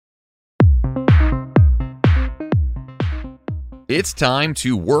It's time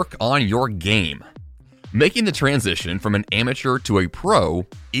to work on your game. Making the transition from an amateur to a pro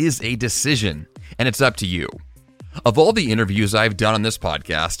is a decision, and it's up to you. Of all the interviews I've done on this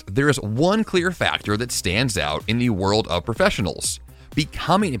podcast, there is one clear factor that stands out in the world of professionals.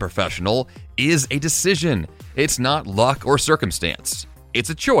 Becoming a professional is a decision. It's not luck or circumstance. It's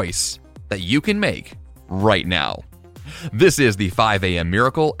a choice that you can make right now. This is the 5 a.m.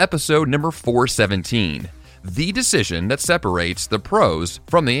 Miracle, episode number 417. The decision that separates the pros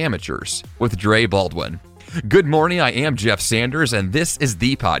from the amateurs, with Baldwin. Good morning, I am Jeff Sanders, and this is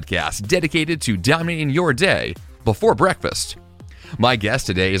the podcast dedicated to dominating your day before breakfast. My guest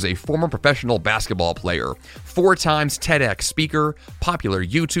today is a former professional basketball player, 4 times TEDx speaker, popular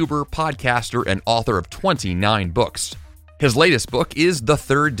YouTuber, podcaster, and author of 29 books. His latest book is The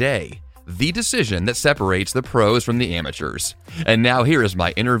Third Day, the decision that separates the pros from the amateurs. And now here is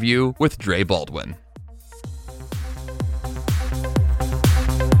my interview with Baldwin.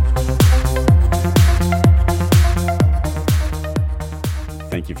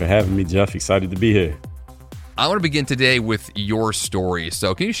 Thank you for having me, Jeff. Excited to be here. I want to begin today with your story.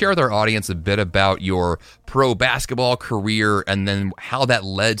 So can you share with our audience a bit about your pro basketball career and then how that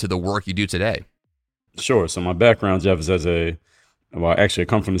led to the work you do today? Sure. So my background, Jeff, is I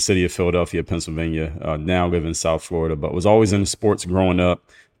come from the city of Philadelphia, Pennsylvania. Now live in South Florida, but was always into sports growing up.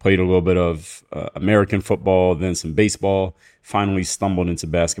 Played a little bit of American football, then some baseball. Finally stumbled into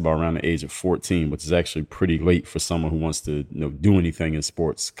basketball around the age of 14, which is actually pretty late for someone who wants to do anything in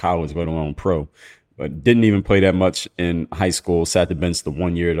sports, college, let alone pro. But didn't even play that much in high school. Sat the bench the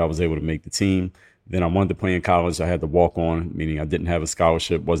 1 year that I was able to make the team. Then I wanted to play in college. I had to walk on, meaning I didn't have a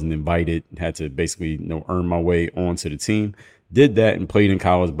scholarship, wasn't invited, had to basically earn my way onto the team. Did that and played in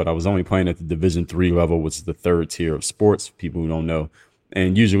college, but I was only playing at the Division III level, which is the third tier of sports, people who don't know.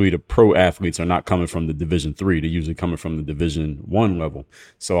 And usually the pro athletes are not coming from the Division III. They're usually coming from the Division I level.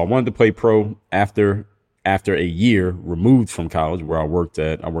 So I wanted to play pro after a year removed from college, where I worked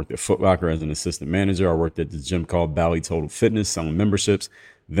at Foot Locker as an assistant manager. I worked at the gym called Bally Total Fitness, selling memberships.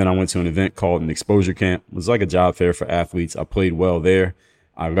 Then I went to an event called an exposure camp. It was like a job fair for athletes. I played well there.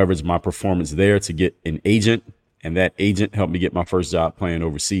 I leveraged my performance there to get an agent, and that agent helped me get my first job playing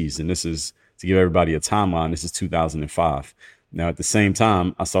overseas. And this is, to give everybody a timeline, this is 2005. Now, at the same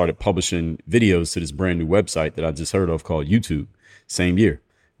time, I started publishing videos to this brand new website that I just heard of called YouTube, same year.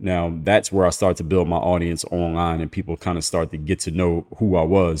 Now, that's where I started to build my audience online, and people kind of start to get to know who I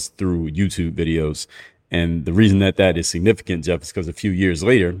was through YouTube videos. And the reason that is significant, Jeff, is because a few years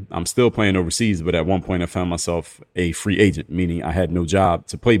later, I'm still playing overseas, but at one point I found myself a free agent, meaning I had no job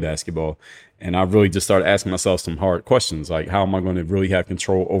to play basketball. And I really just started asking myself some hard questions, like how am I going to really have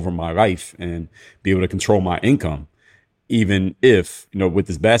control over my life and be able to control my income? Even if, with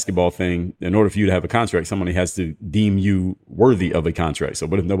this basketball thing, in order for you to have a contract, somebody has to deem you worthy of a contract. So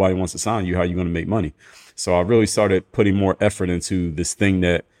what if nobody wants to sign you? How are you going to make money? So I really started putting more effort into this thing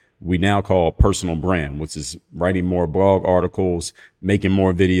that we now call personal brand, which is writing more blog articles, making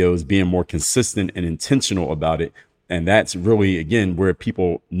more videos, being more consistent and intentional about it. And that's really, again, where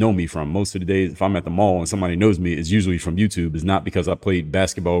people know me from. Most of the days, if I'm at the mall and somebody knows me, it's usually from YouTube. It's not because I played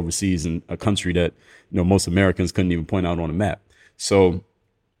basketball overseas in a country that, most Americans couldn't even point out on a map. So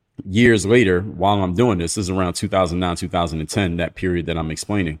years later, while I'm doing this is around 2009, 2010, that period that I'm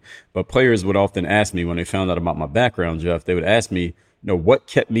explaining. But players would often ask me when they found out about my background, Jeff, they would ask me, what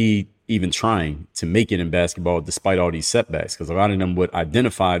kept me even trying to make it in basketball despite all these setbacks? Because a lot of them would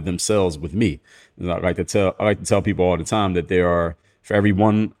identify themselves with me. And I like to tell people all the time that for every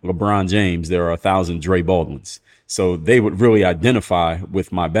one LeBron James, there are 1,000 Baldwins. So they would really identify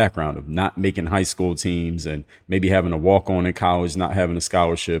with my background of not making high school teams and maybe having a walk on in college, not having a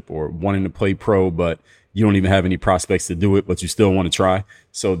scholarship, or wanting to play pro, but you don't even have any prospects to do it, but you still want to try.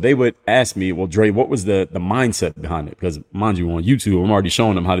 So they would ask me, well, Dre, what was the mindset behind it? Because mind you, on YouTube, I'm already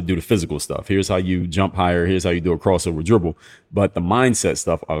showing them how to do the physical stuff. Here's how you jump higher. Here's how you do a crossover dribble. But the mindset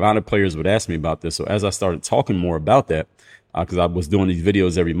stuff, a lot of players would ask me about this. So as I started talking more about that, because I was doing these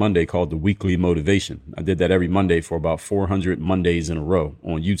videos every Monday called the Weekly Motivation. I did that every Monday for about 400 Mondays in a row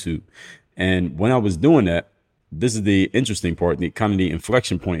on YouTube. And when I was doing that, this is the interesting part, the kind of the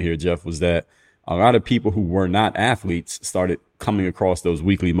inflection point here, Jeff, was that a lot of people who were not athletes started coming across those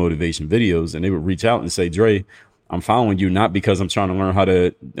weekly motivation videos, and they would reach out and say, Dre, I'm following you not because I'm trying to learn how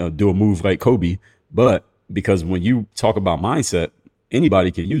to do a move like Kobe, but because when you talk about mindset,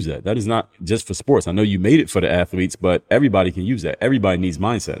 anybody can use that. That is not just for sports. I know you made it for the athletes, but everybody can use that. Everybody needs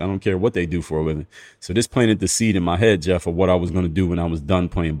mindset. I don't care what they do for a living. So this planted the seed in my head, Jeff, of what I was going to do when I was done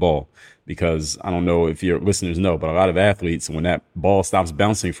playing ball. Because I don't know if your listeners know, but a lot of athletes, when that ball stops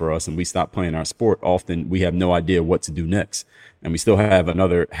bouncing for us and we stop playing our sport, often we have no idea what to do next. And we still have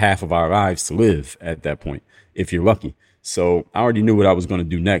another half of our lives to live at that point, if you're lucky. So I already knew what I was going to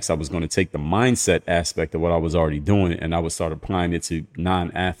do next. I was going to take the mindset aspect of what I was already doing, and I would start applying it to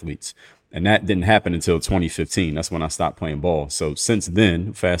non-athletes. And that didn't happen until 2015. That's when I stopped playing ball. So since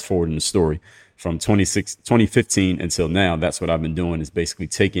then, fast forward in the story, from 2015 until now, that's what I've been doing, is basically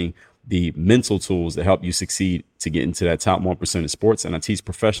taking the mental tools that help you succeed to get into that top 1% of sports. And I teach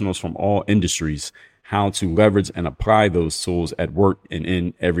professionals from all industries how to leverage and apply those tools at work and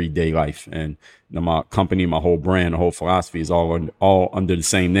in everyday life. And my company, my whole brand, the whole philosophy is all under the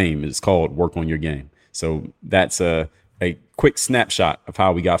same name. It's called Work on Your Game. So that's a quick snapshot of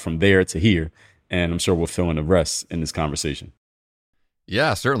how we got from there to here. And I'm sure we'll fill in the rest in this conversation.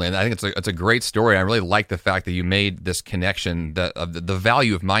 Yeah, certainly. And I think it's a great story. I really like the fact that you made this connection of the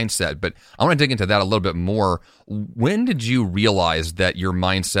value of mindset. But I want to dig into that a little bit more. When did you realize that your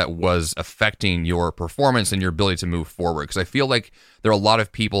mindset was affecting your performance and your ability to move forward? Because I feel like there are a lot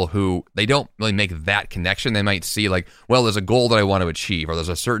of people who they don't really make that connection. They might see like, well, there's a goal that I want to achieve, or there's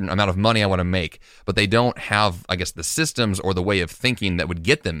a certain amount of money I want to make, but they don't have, I guess, the systems or the way of thinking that would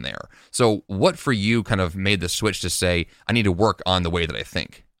get them there. So what for you kind of made the switch to say, I need to work on the way that I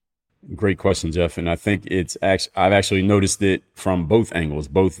think? Great question, Jeff. And I think I've actually noticed it from both angles,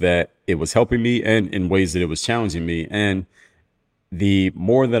 both that it was helping me and in ways that it was challenging me. And the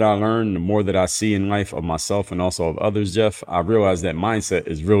more that I learn, the more that I see in life of myself and also of others, Jeff, I realize that mindset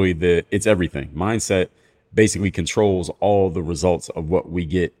is really it's everything. Mindset basically controls all the results of what we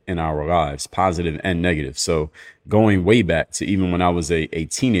get in our lives, positive and negative. So going way back to even when I was a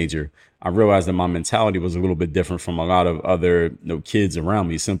teenager, I realized that my mentality was a little bit different from a lot of other kids around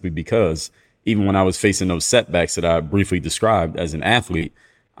me, simply because even when I was facing those setbacks that I briefly described as an athlete,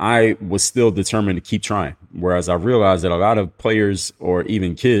 I was still determined to keep trying. Whereas I realized that a lot of players, or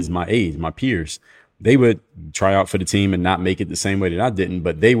even kids my age, my peers, they would try out for the team and not make it the same way that I didn't,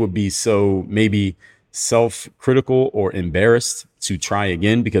 but they would be so maybe self-critical or embarrassed to try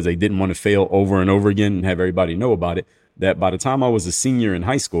again because they didn't want to fail over and over again and have everybody know about it, that by the time I was a senior in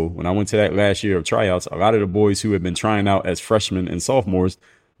high school, when I went to that last year of tryouts, a lot of the boys who had been trying out as freshmen and sophomores,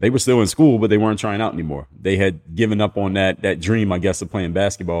 they were still in school, but they weren't trying out anymore. They had given up on that dream, I guess, of playing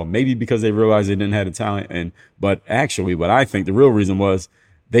basketball, maybe because they realized they didn't have the talent. But actually, what I think the real reason was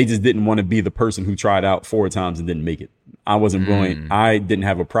they just didn't want to be the person who tried out 4 times and didn't make it. I wasn't willing. I didn't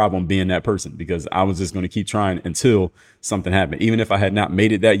have a problem being that person because I was just going to keep trying until something happened. Even if I had not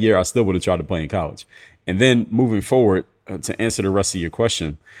made it that year, I still would have tried to play in college. And then moving forward, to answer the rest of your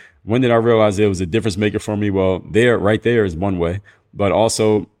question, when did I realize it was a difference maker for me? Well, right there is one way, but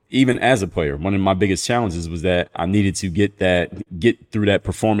also even as a player, one of my biggest challenges was that I needed to get through that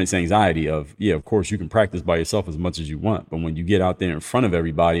performance anxiety of, yeah, of course you can practice by yourself as much as you want, but when you get out there in front of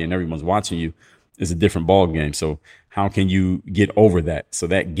everybody and everyone's watching you, it's a different ball game. So how can you get over that? So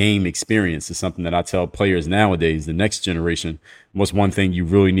that game experience is something that I tell players nowadays, the next generation, what's one thing you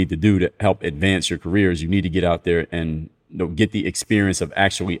really need to do to help advance your careers? You need to get out there and get the experience of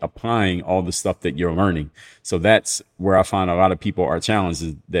actually applying all the stuff that you're learning. So that's where I find a lot of people are challenged,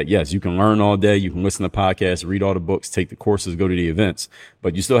 is that, yes, you can learn all day. You can listen to podcasts, read all the books, take the courses, go to the events,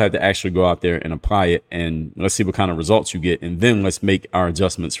 but you still have to actually go out there and apply it. And let's see what kind of results you get. And then let's make our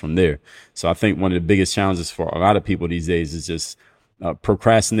adjustments from there. So I think one of the biggest challenges for a lot of people these days is just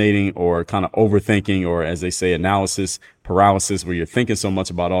procrastinating or kind of overthinking, or as they say, analysis paralysis, where you're thinking so much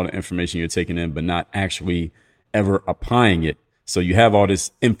about all the information you're taking in, but not actually ever applying it. So you have all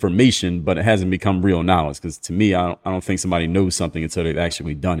this information, but it hasn't become real knowledge. Because to me, I don't think somebody knows something until they've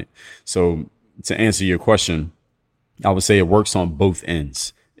actually done it. So to answer your question, I would say it works on both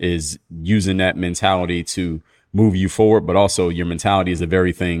ends, is using that mentality to move you forward, but also your mentality is the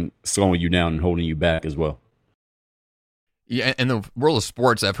very thing slowing you down and holding you back as well. Yeah, in the world of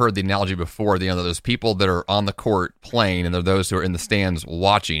sports, I've heard the analogy before. There's people that are on the court playing, and there are those who are in the stands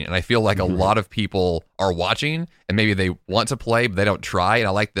watching. And I feel like a lot of people are watching, and maybe they want to play, but they don't try. And I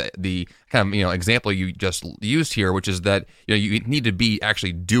like the kind of example you just used here, which is that you need to be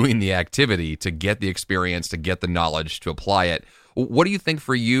actually doing the activity to get the experience, to get the knowledge, to apply it. What do you think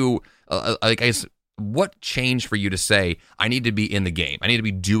for you? What changed for you to say, I need to be in the game, I need to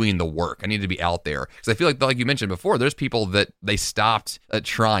be doing the work, I need to be out there? Because I feel like you mentioned before, there's people that they stopped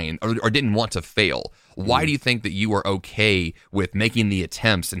trying or didn't want to fail. Why do you think that you were okay with making the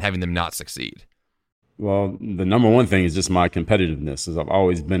attempts and having them not succeed? Well, the number one thing is just my competitiveness. Is I've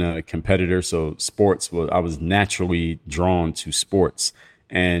always been a competitor, so I was naturally drawn to sports,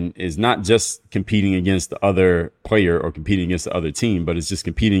 and it's not just competing against the other player or competing against the other team, but it's just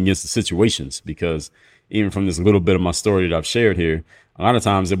competing against the situations. Because even from this little bit of my story that I've shared here, a lot of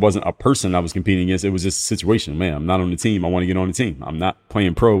times it wasn't a person I was competing against. It was just a situation. Man, I'm not on the team. I want to get on the team. I'm not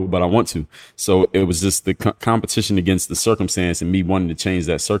playing pro, but I want to. So it was just the competition against the circumstance and me wanting to change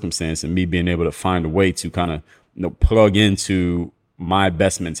that circumstance and me being able to find a way to kind of, plug into my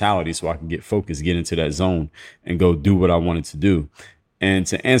best mentality so I can get focused, get into that zone and go do what I wanted to do. And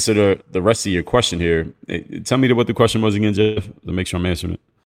to answer the rest of your question here, tell me what the question was again, Jeff, to make sure I'm answering it.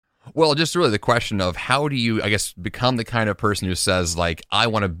 Well, just really the question of how do you, I guess, become the kind of person who says, like, I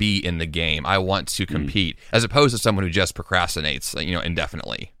want to be in the game, I want to compete, as opposed to someone who just procrastinates,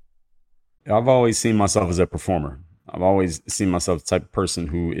 indefinitely. I've always seen myself as a performer. I've always seen myself the type of person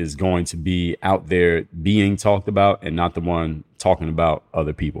who is going to be out there being talked about and not the one talking about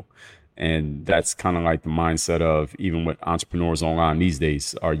other people. And that's kind of like the mindset of even with entrepreneurs online these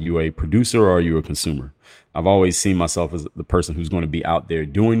days. Are you a producer or are you a consumer? I've always seen myself as the person who's going to be out there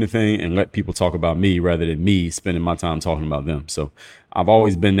doing the thing and let people talk about me rather than me spending my time talking about them. So I've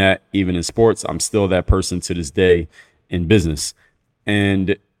always been that. Even in sports, I'm still that person to this day in business.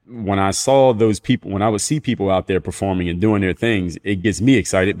 And when I saw those people, when I would see people out there performing and doing their things, it gets me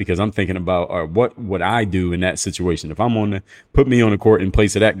excited because I'm thinking about what would I do in that situation? If I'm put me on the court in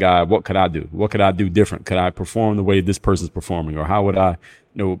place of that guy, what could I do? What could I do different? Could I perform the way this person's performing? Or how would I,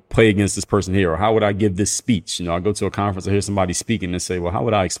 play against this person here? Or how would I give this speech? I go to a conference, I hear somebody speaking and say, well, how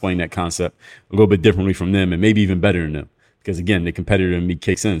would I explain that concept a little bit differently from them and maybe even better than them? Because again, the competitor in me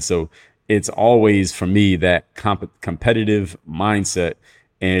kicks in. So it's always for me that competitive mindset,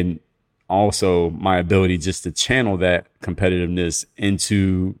 and also my ability just to channel that competitiveness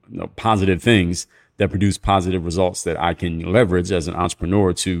into positive things that produce positive results that I can leverage as an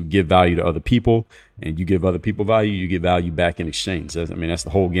entrepreneur to give value to other people. And you give other people value, you get value back in exchange. That's the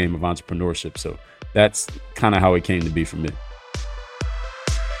whole game of entrepreneurship. So that's kind of how it came to be for me.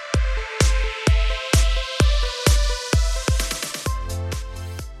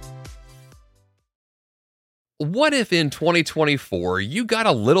 What if in 2024 you got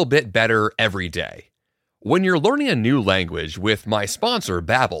a little bit better every day? When you're learning a new language with my sponsor,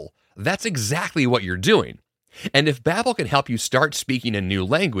 Babbel, that's exactly what you're doing. And if Babbel can help you start speaking a new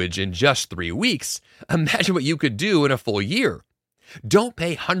language in just 3 weeks, imagine what you could do in a full year. Don't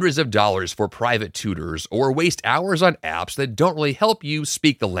pay hundreds of dollars for private tutors or waste hours on apps that don't really help you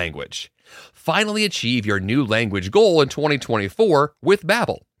speak the language. Finally achieve your new language goal in 2024 with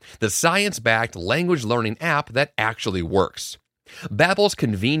Babbel, the science-backed language learning app that actually works. Babbel's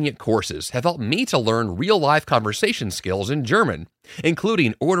convenient courses have helped me to learn real-life conversation skills in German,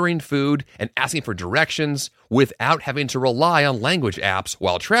 including ordering food and asking for directions without having to rely on language apps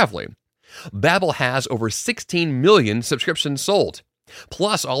while traveling. Babbel has over 16 million subscriptions sold.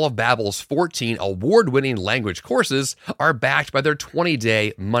 Plus, all of Babbel's 14 award-winning language courses are backed by their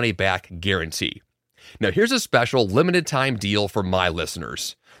 20-day money-back guarantee. Now, here's a special limited-time deal for my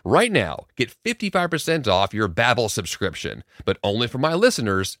listeners. Right now, get 55% off your Babbel subscription, but only for my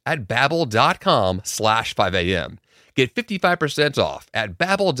listeners at babbel.com/5am. Get 55% off at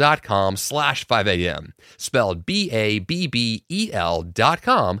babbel.com/5am, spelled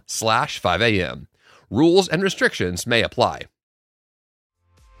BABBEL.com/5am. Rules and restrictions may apply.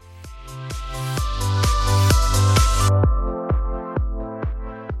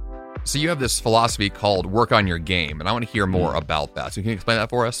 So you have this philosophy called work on your game, and I want to hear more about that. So can you explain that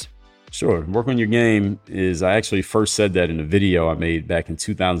for us? Sure. Work on your game is, I actually first said that in a video I made back in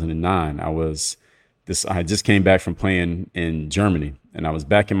 2009. I had just came back from playing in Germany, and I was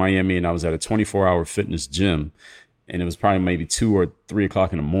back in Miami, and I was at a 24-hour fitness gym, and it was probably maybe 2 or 3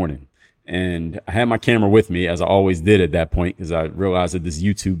 o'clock in the morning. And I had my camera with me, as I always did at that point, because I realized that this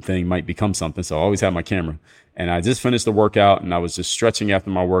YouTube thing might become something. So I always had my camera. And I just finished the workout, and I was just stretching after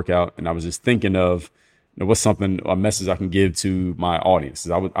my workout. And I was just thinking of, what's a message I can give to my audience.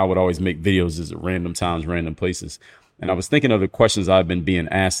 I would always make videos just at random times, random places. And I was thinking of the questions I've been being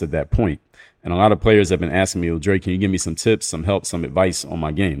asked at that point. And a lot of players have been asking me, well, Dre, can you give me some tips, some help, some advice on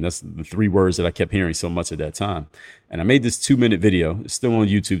my game? That's the 3 words that I kept hearing so much at that time. And I made this 2-minute video. It's still on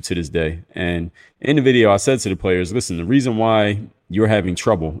YouTube to this day. And in the video, I said to the players, listen, the reason why you're having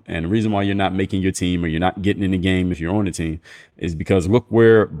trouble and the reason why you're not making your team or you're not getting in the game if you're on the team is because look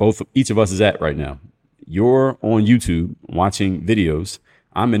where each of us is at right now. You're on YouTube watching videos.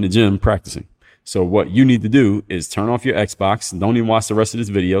 I'm in the gym practicing. So what you need to do is turn off your Xbox. Don't even watch the rest of this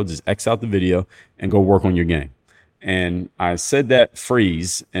video. Just X out the video and go work on your game. And I said that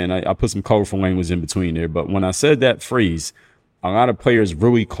phrase, and I put some colorful language in between there. But when I said that phrase, a lot of players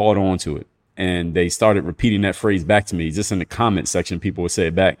really caught on to it. And they started repeating that phrase back to me. Just in the comment section, people would say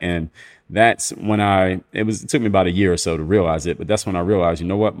it back. And that's when it took me about a year or so to realize it. But that's when I realized, you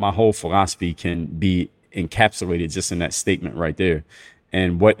know what? My whole philosophy can be encapsulated just in that statement right there.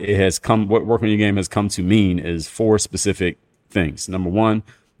 And what work on your game has come to mean is 4 specific things. Number 1,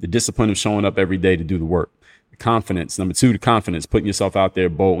 the discipline of showing up every day to do the work. Confidence. Number 2, the confidence, putting yourself out there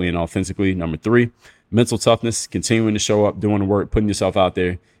boldly and authentically. Number 3, mental toughness, continuing to show up, doing the work, putting yourself out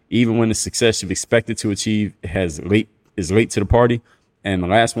there, even when the success you've expected to achieve is late to the party. And the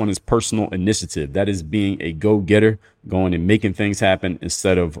last one is personal initiative. That is being a go-getter, going and making things happen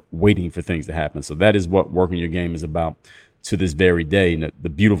instead of waiting for things to happen. So that is what working your game is about to this very day. And the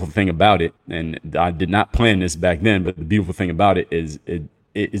beautiful thing about it, and I did not plan this back then, but the beautiful thing about it is it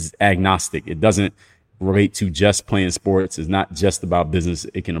is agnostic. It doesn't relate to just playing sports. It's not just about business.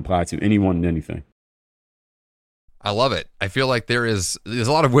 It can apply to anyone and anything. I love it. I feel like there's a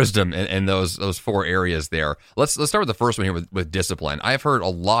lot of wisdom in those 4 areas there. Let's start with the first one here with discipline. I've heard a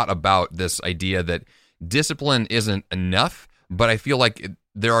lot about this idea that discipline isn't enough, but I feel like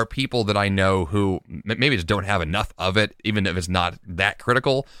there are people that I know who maybe just don't have enough of it, even if it's not that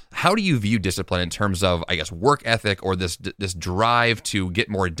critical. How do you view discipline in terms of, I guess, work ethic or this drive to get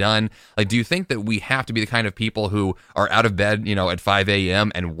more done? Like, do you think that we have to be the kind of people who are out of bed, at 5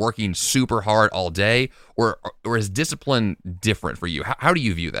 a.m. and working super hard all day, or is discipline different for you? How do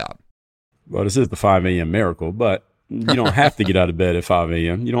you view that? Well, this is the 5 a.m. miracle, but you don't have to get out of bed at 5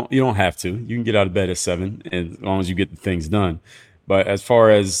 a.m. You don't have to. You can get out of bed at 7, as long as you get the things done. But as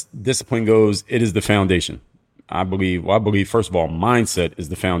far as discipline goes, it is the foundation. I believe, first of all, mindset is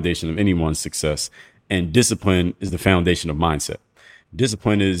the foundation of anyone's success, and discipline is the foundation of mindset.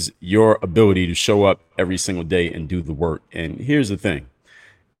 Discipline is your ability to show up every single day and do the work. And here's the thing,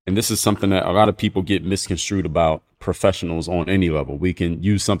 and this is something that a lot of people get misconstrued about professionals on any level. We can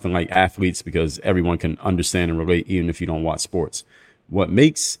use something like athletes because everyone can understand and relate, even if you don't watch sports. What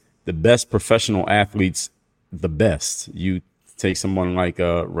makes the best professional athletes the best? You take someone like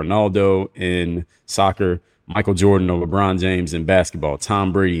Ronaldo in soccer, Michael Jordan or LeBron James in basketball,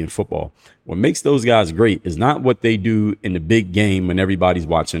 Tom Brady in football. What makes those guys great is not what they do in the big game when everybody's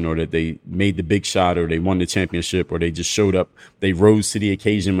watching, or that they made the big shot, or they won the championship, or they just showed up. They rose to the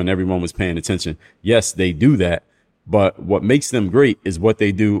occasion when everyone was paying attention. Yes, they do that. But what makes them great is what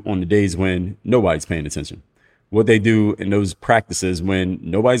they do on the days when nobody's paying attention. What they do in those practices when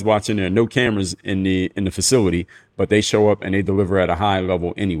nobody's watching, there are no cameras in the facility, but they show up and they deliver at a high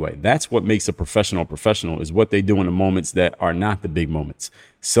level anyway. That's what makes a professional is what they do in the moments that are not the big moments,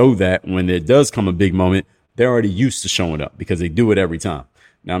 so that when there does come a big moment, they're already used to showing up because they do it every time.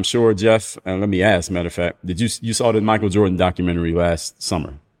 Now, I'm sure, Jeff, let me ask, matter of fact, you saw the Michael Jordan documentary last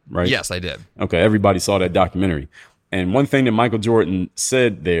summer, right? Yes, I did. Okay, everybody saw that documentary. And one thing that Michael Jordan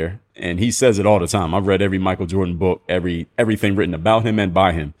said there, and he says it all the time. I've read every Michael Jordan book, everything written about him and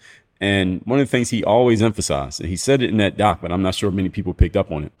by him. And one of the things he always emphasized, and he said it in that doc, but I'm not sure many people picked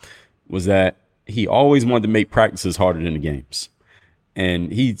up on it, was that he always wanted to make practices harder than the games.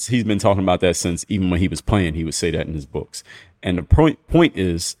 And he's been talking about that since even when he was playing, he would say that in his books. And the point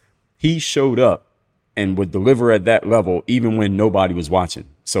is, he showed up and would deliver at that level even when nobody was watching.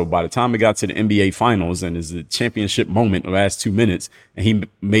 So by the time it got to the NBA finals and it's a championship moment, the last 2 minutes, and he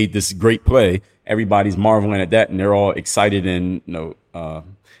made this great play, everybody's marveling at that and they're all excited and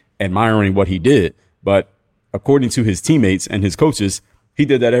admiring what he did. But according to his teammates and his coaches, he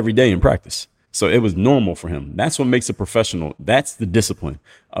did that every day in practice. So it was normal for him. That's what makes a professional. That's the discipline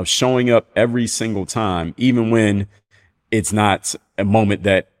of showing up every single time, even when it's not a moment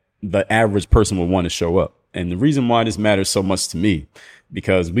that the average person would want to show up. And the reason why this matters so much to me,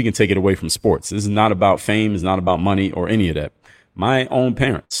 because we can take it away from sports. This is not about fame. It's not about money or any of that. My own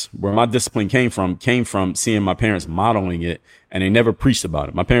parents, where my discipline came from seeing my parents modeling it, and they never preached about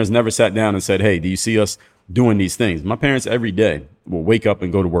it. My parents never sat down and said, hey, do you see us doing these things? My parents every day will wake up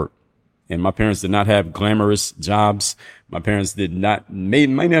and go to work. And my parents did not have glamorous jobs. My parents might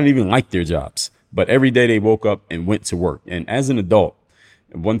not even like their jobs, but every day they woke up and went to work. And as an adult,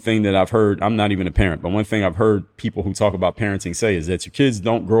 one thing that I've heard, I'm not even a parent, but one thing I've heard people who talk about parenting say is that your kids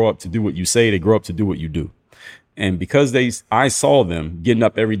don't grow up to do what you say, they grow up to do what you do. And because I saw them getting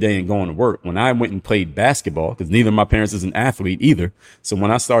up every day and going to work, when I went and played basketball, because neither of my parents is an athlete either. So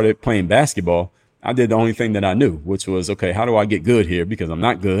when I started playing basketball, I did the only thing that I knew, which was, okay, how do I get good here? Because I'm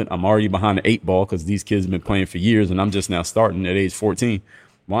not good. I'm already behind the 8 ball because these kids have been playing for years and I'm just now starting at age 14.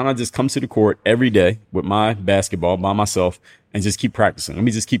 Why not just come to the court every day with my basketball by myself and just keep practicing? Let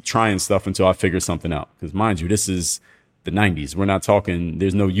me just keep trying stuff until I figure something out. Because mind you, this is the 90s. We're not talking,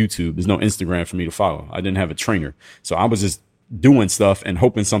 there's no YouTube, there's no Instagram for me to follow. I didn't have a trainer. So I was just doing stuff and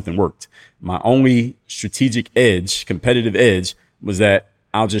hoping something worked. My only strategic edge, competitive edge, was that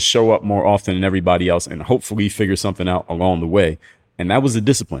I'll just show up more often than everybody else and hopefully figure something out along the way. And that was the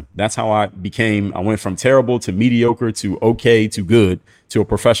discipline. That's how I went from terrible to mediocre to okay to good to a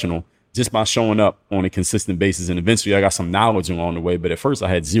professional just by showing up on a consistent basis. And eventually I got some knowledge along the way, but at first I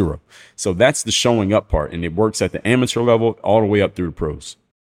had zero. So that's the showing up part. And it works at the amateur level all the way up through the pros.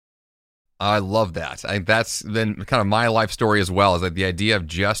 I love that. That's been kind of my life story as well, is like the idea of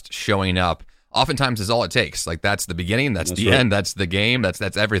just showing up oftentimes is all it takes. Like that's the beginning, that's the end, that's the game,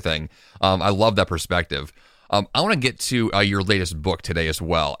 that's everything. I love that perspective. I want to get to your latest book today as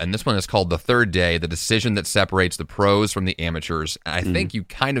well. And this one is called The Third Day, The Decision That Separates the Pros from the Amateurs. I think you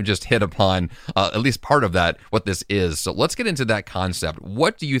kind of just hit upon at least part of that, what this is. So let's get into that concept.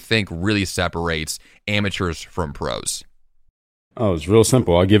 What do you think really separates amateurs from pros? Oh, it's real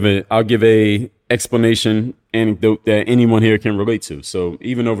simple. I'll give a explanation anecdote that anyone here can relate to. So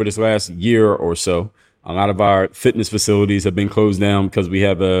even over this last year or so, a lot of our fitness facilities have been closed down because we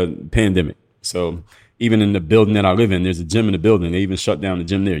have a pandemic. So even in the building that I live in, there's a gym in the building. They even shut down the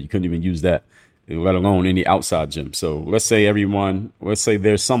gym there. You couldn't even use that, let alone any outside gym. So let's say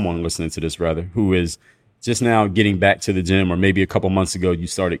there's someone listening to this rather, who is just now getting back to the gym, or maybe a couple months ago, you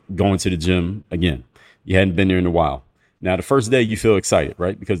started going to the gym again. You hadn't been there in a while. Now, the first day you feel excited,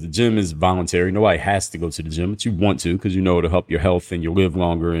 right? Because the gym is voluntary. Nobody has to go to the gym, but you want to because you know it'll help your health and you'll live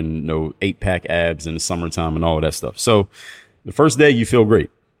longer and 8-pack abs in the summertime and all of that stuff. So the first day you feel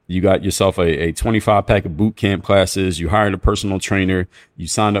great. You got yourself a 25-pack of boot camp classes. You hired a personal trainer. You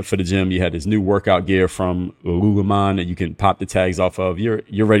signed up for the gym. You had this new workout gear from Lululemon that you can pop the tags off of.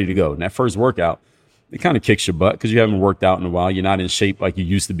 You're ready to go. And that first workout, it kind of kicks your butt because you haven't worked out in a while. You're not in shape like you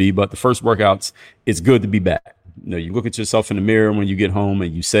used to be. But the first workouts, it's good to be back. You look at yourself in the mirror when you get home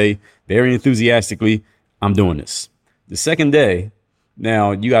and you say very enthusiastically, I'm doing this. The second day,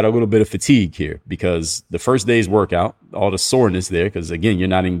 now you got a little bit of fatigue here because the first day's workout, all the soreness there, because again, you're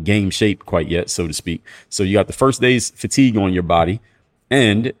not in game shape quite yet, so to speak. So you got the first day's fatigue on your body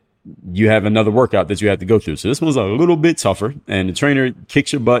and you have another workout that you have to go through. So this one's a little bit tougher and the trainer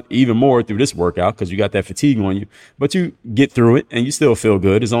kicks your butt even more through this workout because you got that fatigue on you, but you get through it and you still feel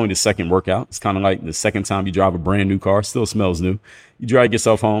good. It's only the second workout. It's kind of like the second time you drive a brand new car, still smells new. You drag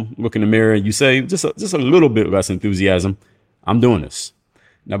yourself home, look in the mirror and you say, just a little bit less enthusiasm. I'm doing this.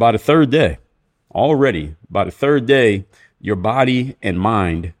 Now, by the third day, your body and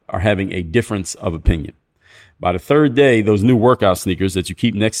mind are having a difference of opinion. By the third day, those new workout sneakers that you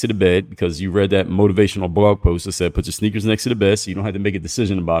keep next to the bed because you read that motivational blog post that said put your sneakers next to the bed so you don't have to make a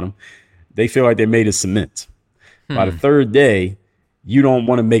decision about them, they feel like they're made of cement. By the third day, you don't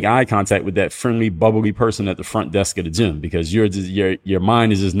want to make eye contact with that friendly, bubbly person at the front desk of the gym because your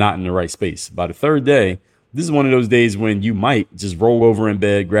mind is just not in the right space. By the third day, this is one of those days when you might just roll over in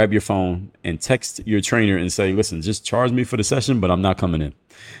bed, grab your phone, and text your trainer and say, listen, just charge me for the session, but I'm not coming in.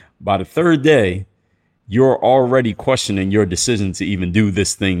 By the third day, you're already questioning your decision to even do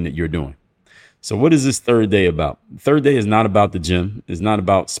this thing that you're doing. So what is this third day about? Third day is not about the gym. It's not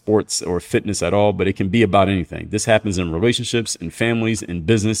about sports or fitness at all, but it can be about anything. This happens in relationships, in families, in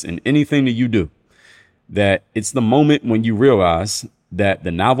business, in anything that you do. That it's the moment when you realize that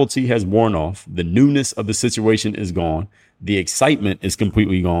the novelty has worn off, the newness of the situation is gone, the excitement is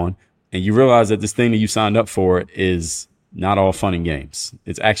completely gone, and you realize that this thing that you signed up for is not all fun and games.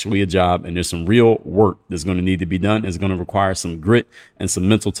 It's actually a job, and there's some real work that's going to need to be done. It's going to require some grit and some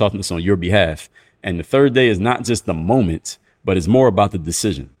mental toughness on your behalf. And the third day is not just the moment, but it's more about the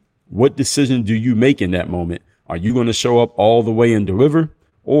decision. What decision do you make in that moment? Are you going to show up all the way and deliver?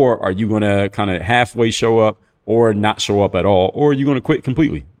 Or are you going to kind of halfway show up or not show up at all? Or are you going to quit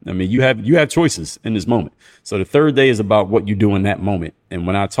completely? I mean, you have choices in this moment. So the third day is about what you do in that moment. And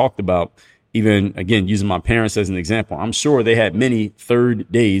when I talked about even, again, using my parents as an example, I'm sure they had many third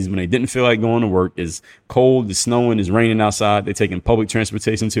days when they didn't feel like going to work. It's cold, it's snowing, it's raining outside. They're taking public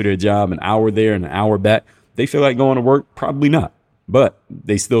transportation to their job, an hour there and an hour back. They feel like going to work? Probably not. But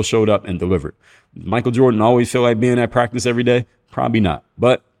they still showed up and delivered. Michael Jordan always feel like being at practice every day? Probably not.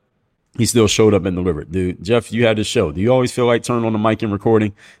 But he still showed up and delivered. Dude, Jeff, you had this show. Do you always feel like turning on the mic and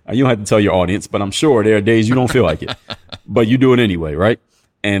recording? You don't have to tell your audience, but I'm sure there are days you don't feel like it. But you do it anyway, right?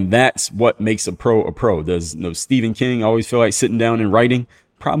 And that's what makes a pro a pro. Does Stephen King always feel like sitting down and writing?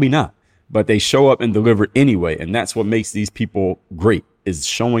 Probably not. but they show up and deliver anyway. And that's what makes these people great, is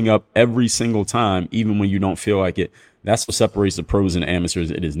showing up every single time, even when you don't feel like it. That's what separates the pros and the amateurs.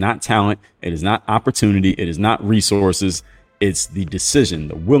 It is not talent. It is not opportunity. It is not resources. It's the decision,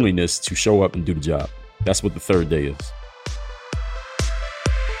 the willingness to show up and do the job. That's what the third day is.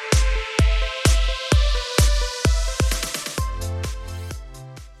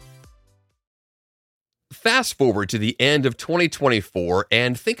 Fast forward to the end of 2024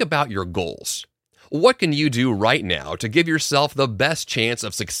 and think about your goals. What can you do right now to give yourself the best chance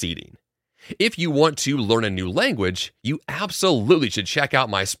of succeeding? If you want to learn a new language, you absolutely should check out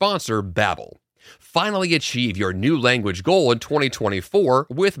my sponsor, Babbel. Finally achieve your new language goal in 2024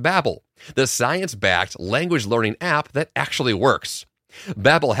 with Babbel, the science-backed language learning app that actually works.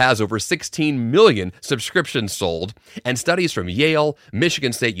 Babbel has over 16 million subscriptions sold, and studies from Yale,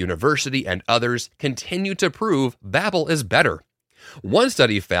 Michigan State University, and others continue to prove Babbel is better. One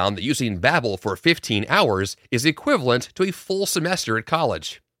study found that using Babbel for 15 hours is equivalent to a full semester at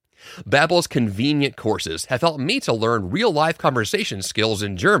college. Babbel's convenient courses have helped me to learn real-life conversation skills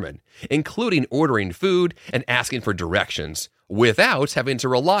in German, including ordering food and asking for directions, without having to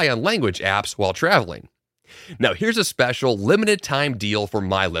rely on language apps while traveling. Now, here's a special limited-time deal for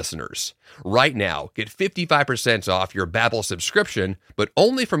my listeners. Right now, get 55% off your Babbel subscription, but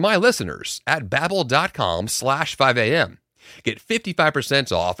only for my listeners at babbel.com/5am. Get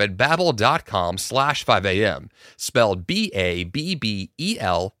 55% off at babbel.com/5am, spelled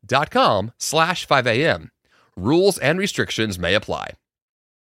BABBEL.com/5am. Rules and restrictions may apply.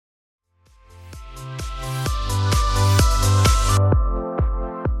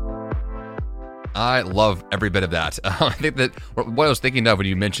 I love every bit of that. I think that what I was thinking of when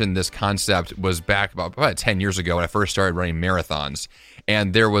you mentioned this concept was back about 10 years ago when I first started running marathons.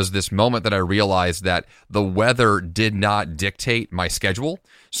 And there was this moment that I realized that the weather did not dictate my schedule.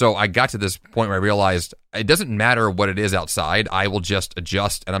 So I got to this point where I realized it doesn't matter what it is outside. I will just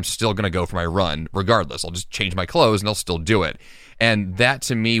adjust and I'm still going to go for my run regardless. I'll just change my clothes and I'll still do it. And that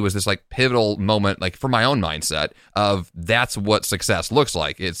to me was this like pivotal moment, like for my own mindset of that's what success looks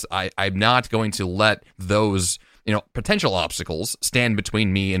like. I'm not going to let those potential obstacles stand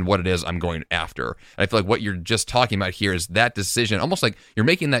between me and what it is I'm going after. And I feel like what you're just talking about here is that decision, almost like you're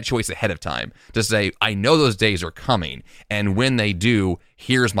making that choice ahead of time to say, I know those days are coming. And when they do,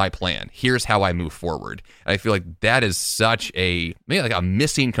 here's my plan. Here's how I move forward. And I feel like that is such maybe like a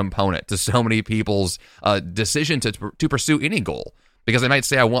missing component to so many people's decision to pursue any goal. Because I might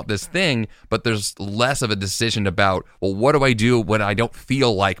say I want this thing, but there's less of a decision about, well, what do I do when I don't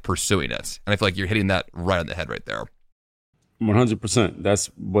feel like pursuing it? And I feel like you're hitting that right on the head right there. 100%. That's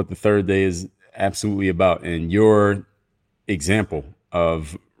what the third day is absolutely about. And your example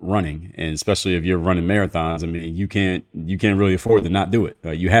of running, and especially if you're running marathons, I mean, you can't really afford to not do it.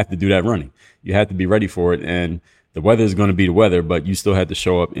 You have to do that running. You have to be ready for it. And the weather is going to be the weather, but you still have to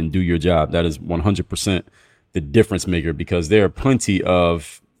show up and do your job. That is 100% the difference maker, because there are plenty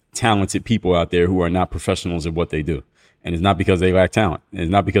of talented people out there who are not professionals at what they do. And it's not because they lack talent. It's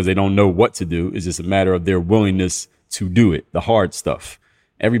not because they don't know what to do. It's just a matter of their willingness to do it, the hard stuff.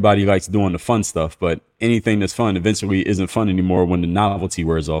 Everybody likes doing the fun stuff, but anything that's fun eventually isn't fun anymore when the novelty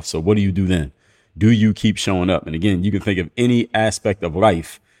wears off. So what do you do then? Do you keep showing up? And again, you can think of any aspect of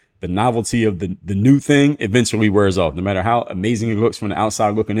life. The novelty of the new thing eventually wears off. No matter how amazing it looks from the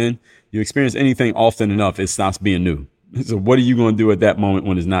outside looking in, you experience anything often enough, it stops being new. So what are you going to do at that moment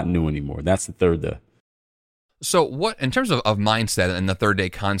when it's not new anymore? That's the third day. So what, in terms of mindset and the third day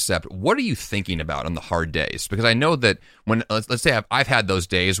concept, what are you thinking about on the hard days? Because I know that when, let's say I've had those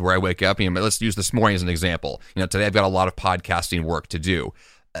days where I wake up, let's use this morning as an example. Today I've got a lot of podcasting work to do.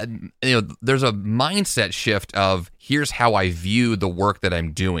 There's a mindset shift of here's how I view the work that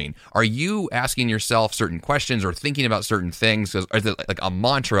I'm doing. Are you asking yourself certain questions or thinking about certain things? Is it like a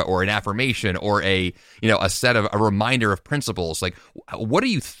mantra or an affirmation or a set of a reminder of principles? Like, what are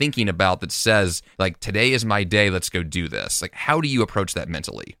you thinking about that says like today is my day? Let's go do this. Like, how do you approach that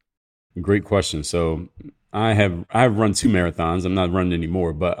mentally? Great question. So I've run 2 marathons. I'm not running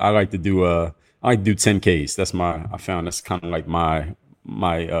anymore, but I like to do 10Ks. I found that's kind of like my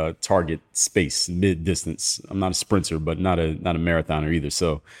target space, mid distance. I'm not a sprinter, but not a marathoner either.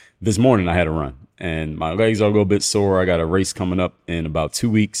 So this morning I had a run and my legs are a little bit sore. I got a race coming up in about 2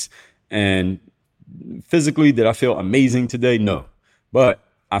 weeks. And physically, did I feel amazing today? No, but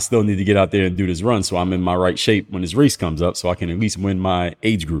I still need to get out there and do this run. So I'm in my right shape when this race comes up so I can at least win my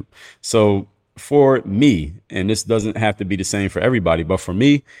age group. So for me, and this doesn't have to be the same for everybody, but for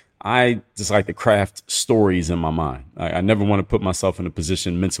me, I just like to craft stories in my mind. I never want to put myself in a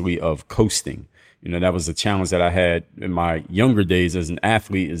position mentally of coasting. That was the challenge that I had in my younger days as an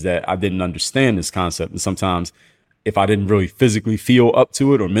athlete, is that I didn't understand this concept. And sometimes if I didn't really physically feel up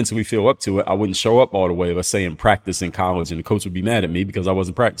to it or mentally feel up to it, I wouldn't show up all the way, let's say in practice in college, and the coach would be mad at me because I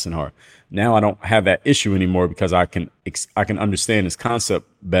wasn't practicing hard. Now I don't have that issue anymore because I can understand this concept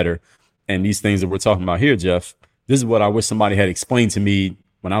better. And these things that we're talking about here, Jeff, this is what I wish somebody had explained to me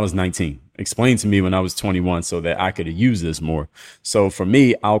when I was 19, explained to me when I was 21, so that I could have used this more. So for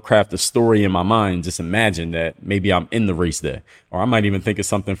me, I'll craft a story in my mind and just imagine that maybe I'm in the race there, or I might even think of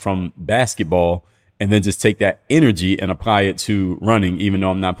something from basketball and then just take that energy and apply it to running, even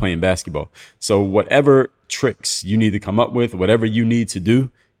though I'm not playing basketball. So whatever tricks you need to come up with, whatever you need to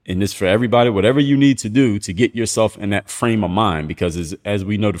do, and this for everybody, whatever you need to do to get yourself in that frame of mind, because as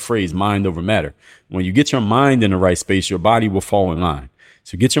we know the phrase, mind over matter. When you get your mind in the right space, your body will fall in line.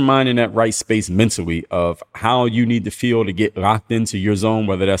 So get your mind in that right space mentally of how you need to feel to get locked into your zone,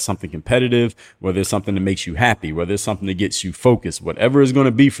 whether that's something competitive, whether it's something that makes you happy, whether it's something that gets you focused, whatever it's going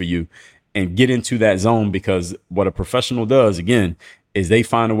to be for you, and get into that zone. Because what a professional does, again, is they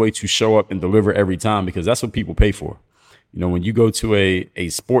find a way to show up and deliver every time, because that's what people pay for. When you go to a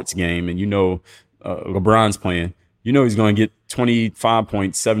sports game and LeBron's playing, he's going to get 25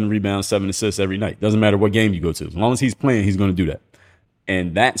 points, 7 rebounds, 7 assists every night. Doesn't matter what game you go to. As long as he's playing, he's going to do that.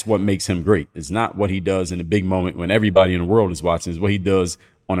 And that's what makes him great. It's not what he does in a big moment when everybody in the world is watching. It's what he does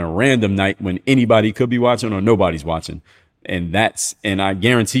on a random night when anybody could be watching or nobody's watching. And I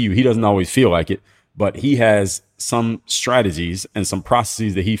guarantee you, he doesn't always feel like it, but he has some strategies and some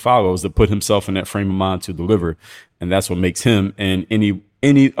processes that he follows to put himself in that frame of mind to deliver. And that's what makes him and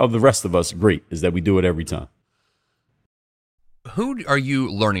any of the rest of us great, is that we do it every time. Who are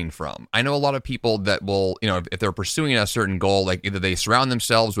you learning from? I know a lot of people that will, if they're pursuing a certain goal, like either they surround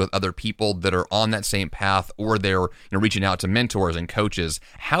themselves with other people that are on that same path, or they're reaching out to mentors and coaches.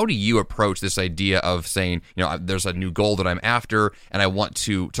 How do you approach this idea of saying, there's a new goal that I'm after and I want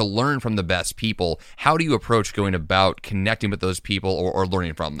to learn from the best people? How do you approach going about connecting with those people or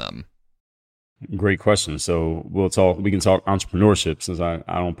learning from them? Great question. So we can talk entrepreneurship, since I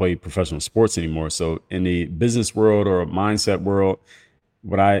don't play professional sports anymore. So in the business world or mindset world,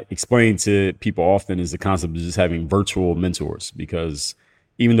 what I explain to people often is the concept of just having virtual mentors, because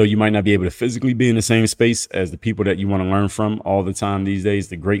even though you might not be able to physically be in the same space as the people that you want to learn from all the time these days,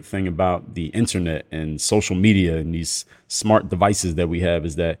 the great thing about the internet and social media and these smart devices that we have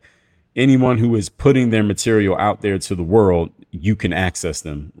is that anyone who is putting their material out there to the world, you can access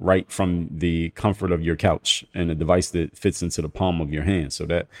them right from the comfort of your couch and a device that fits into the palm of your hand. So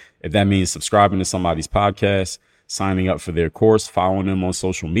that if that means subscribing to somebody's podcast, signing up for their course, following them on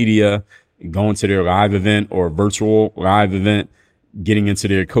social media, going to their live event or virtual live event, getting into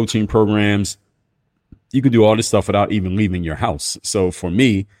their coaching programs, you can do all this stuff without even leaving your house. So for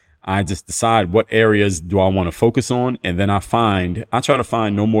me, I just decide what areas do I want to focus on. And then I try to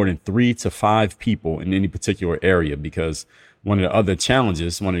find no more than 3 to 5 people in any particular area, because one of the other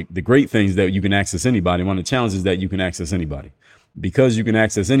challenges, one of the great things that you can access anybody, one of the challenges that you can access anybody. Because you can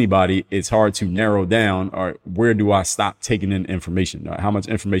access anybody, it's hard to narrow down, or where do I stop taking in information? How much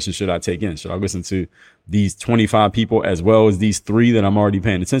information should I take in? Should I listen to these 25 people as well as these 3 that I'm already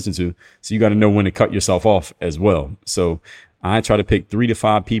paying attention to? So you got to know when to cut yourself off as well. So I try to pick 3 to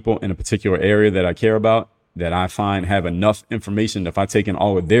 5 people in a particular area that I care about, that I find have enough information. If I take in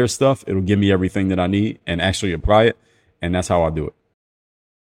all of their stuff, it'll give me everything that I need and actually apply it. And that's how I do it.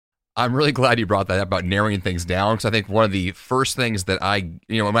 I'm really glad you brought that up about narrowing things down, because I think one of the first things that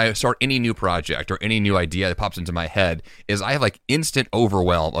when I start any new project or any new idea that pops into my head is I have like instant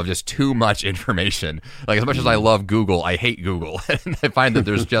overwhelm of just too much information. Like, as much as I love Google, I hate Google. And I find that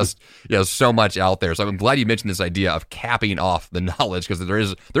there's just so much out there. So I'm glad you mentioned this idea of capping off the knowledge, because there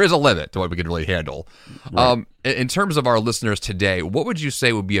is a limit to what we can really handle. Right. In terms of our listeners today, what would you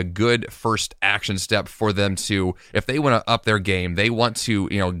say would be a good first action step for them to, if they want to up their game, they want to,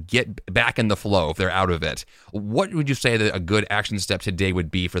 get back in the flow if they're out of it? What would you say that a good action step today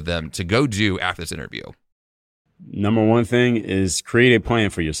would be for them to go do after this interview? Number one thing is create a plan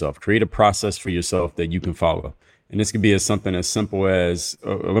for yourself. Create a process for yourself that you can follow. And this could be something as simple as,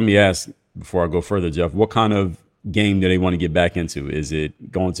 let me ask before I go further, Jeff, what kind of game do they want to get back into? Is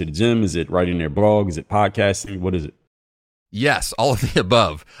it going to the gym? Is it writing their blog? Is it podcasting? What is it? Yes, all of the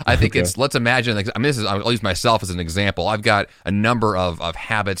above. I think it's, let's imagine, I'll use myself as an example. I've got a number of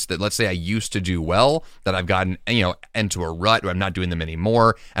habits that, let's say, I used to do well, that I've gotten, into a rut where I'm not doing them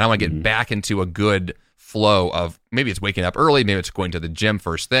anymore. And I want to get back into a good flow of maybe it's waking up early, maybe it's going to the gym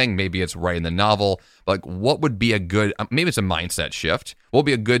first thing, maybe it's writing the novel. Like, what would be a good, maybe it's a mindset shift. What would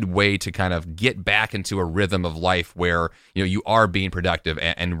be a good way to kind of get back into a rhythm of life where, you are being productive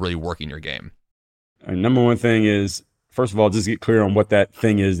and really working your game? Number one thing is, first of all, just get clear on what that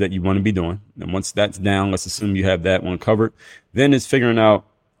thing is that you want to be doing. And once that's down, let's assume you have that one covered. Then it's figuring out,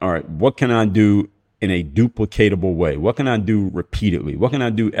 all right, what can I do in a duplicatable way? What can I do repeatedly? What can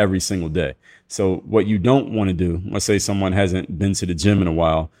I do every single day? So what you don't want to do, let's say someone hasn't been to the gym in a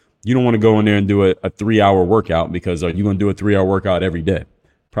while, you don't want to go in there and do a 3-hour workout, because are you going to do a 3-hour workout every day?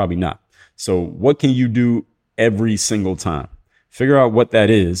 Probably not. So what can you do every single time? Figure out what that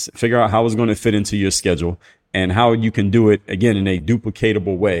is, figure out how it's going to fit into your schedule, and how you can do it, again, in a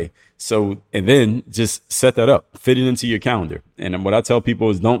duplicatable way. So, and then just set that up, fit it into your calendar. And what I tell people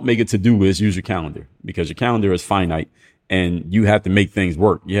is, don't make a to-do list, use your calendar, because your calendar is finite and you have to make things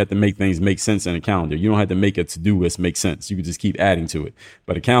work. You have to make things make sense in a calendar. You don't have to make a to-do list make sense. You can just keep adding to it.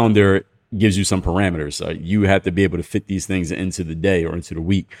 But a calendar gives you some parameters. You have to be able to fit these things into the day or into the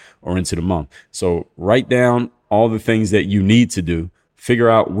week or into the month. So write down all the things that you need to do. Figure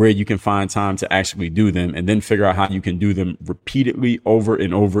out where you can find time to actually do them, and then figure out how you can do them repeatedly over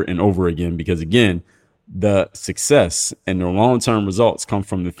and over and over again. Because again, the success and the long-term results come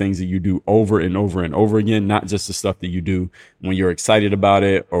from the things that you do over and over and over again, not just the stuff that you do when you're excited about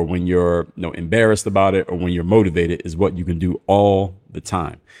it or when you're embarrassed about it or when you're motivated. Is what you can do all the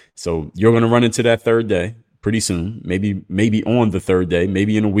time. So you're going to run into that third day pretty soon, maybe on the third day,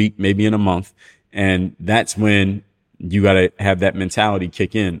 maybe in a week, maybe in a month. And that's when you got to have that mentality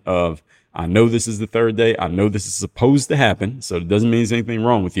kick in of, I know this is the third day. I know this is supposed to happen. So it doesn't mean there's anything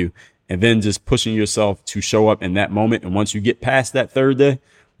wrong with you. And then just pushing yourself to show up in that moment. And once you get past that third day,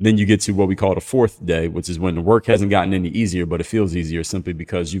 then you get to what we call the fourth day, which is when the work hasn't gotten any easier, but it feels easier simply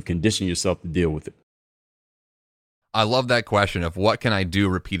because you've conditioned yourself to deal with it. I love that question of what can I do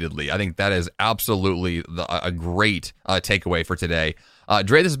repeatedly? I think that is absolutely a great takeaway for today.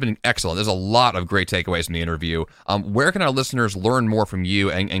 Dre, this has been excellent. There's a lot of great takeaways from the interview. Where can our listeners learn more from you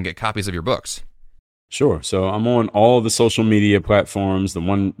and get copies of your books? Sure. So I'm on all the social media platforms. The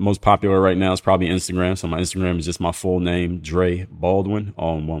one most popular right now is probably Instagram. So my Instagram is just my full name, Dre Baldwin,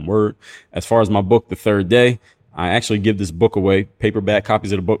 all in one word. As far as my book, The Third Day, I actually give this book away, paperback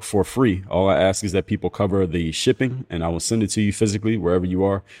copies of the book, for free. All I ask is that people cover the shipping, and I will send it to you physically wherever you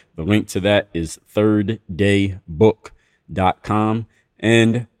are. The link to that is thirddaybook.com.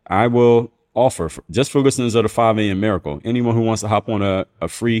 And I will offer, just for listeners of the 5 a.m. Miracle, anyone who wants to hop on a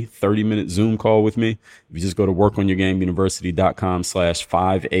free 30-minute Zoom call with me, if you just go to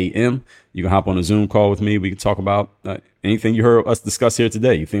workonyourgameuniversity.com/5am, you can hop on a Zoom call with me. We can talk about anything you heard us discuss here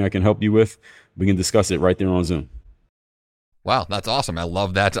today. You think I can help you with, we can discuss it right there on Zoom. Wow, that's awesome. I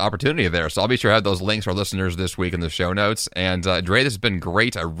love that opportunity there. So I'll be sure to have those links for our listeners this week in the show notes. And Dre, this has been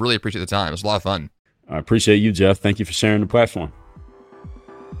great. I really appreciate the time. It was a lot of fun. I appreciate you, Jeff. Thank you for sharing the platform.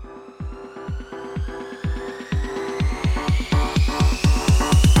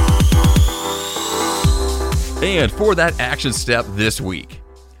 And for that action step this week,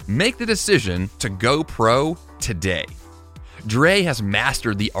 make the decision to go pro today. Dre has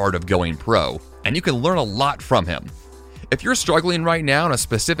mastered the art of going pro, and you can learn a lot from him. If you're struggling right now in a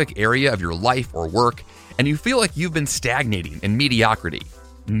specific area of your life or work, and you feel like you've been stagnating in mediocrity,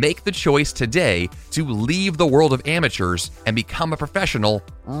 make the choice today to leave the world of amateurs and become a professional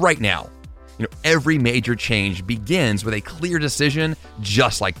right now. Every major change begins with a clear decision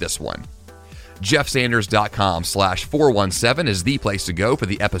just like this one. JeffSanders.com/417 is the place to go for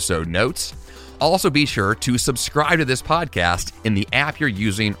the episode notes. Also be sure to subscribe to this podcast in the app you're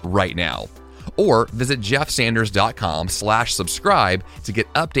using right now. Or visit JeffSanders.com/subscribe to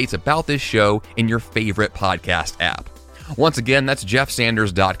get updates about this show in your favorite podcast app. Once again, that's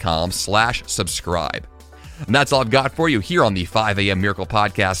JeffSanders.com/subscribe. And that's all I've got for you here on the 5 a.m. Miracle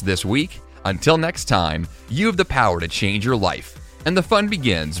Podcast this week. Until next time, you have the power to change your life, and the fun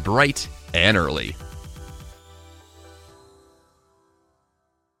begins bright and early.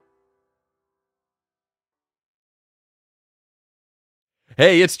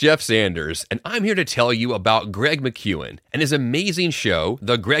 Hey, it's Jeff Sanders, and I'm here to tell you about Greg McKeown and his amazing show,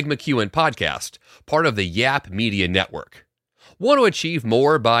 The Greg McKeown Podcast, part of the Yap Media Network. Want to achieve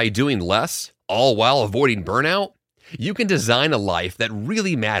more by doing less, all while avoiding burnout? You can design a life that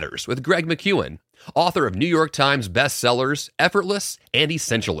really matters with Greg McKeown, author of New York Times bestsellers, Effortless and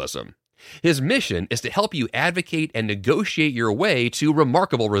Essentialism. His mission is to help you advocate and negotiate your way to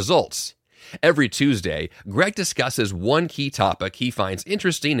remarkable results. Every Tuesday, Greg discusses one key topic he finds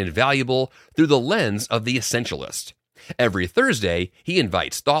interesting and valuable through the lens of the essentialist. Every Thursday, he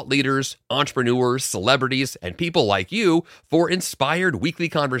invites thought leaders, entrepreneurs, celebrities, and people like you for inspired weekly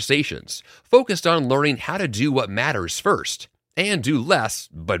conversations focused on learning how to do what matters first and do less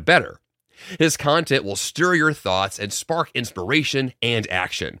but better. His content will stir your thoughts and spark inspiration and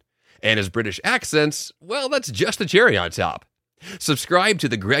action. And his British accents, well, that's just the cherry on top. Subscribe to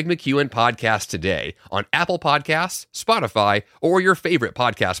the Greg McEwen Podcast today on Apple Podcasts, Spotify, or your favorite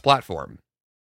podcast platform.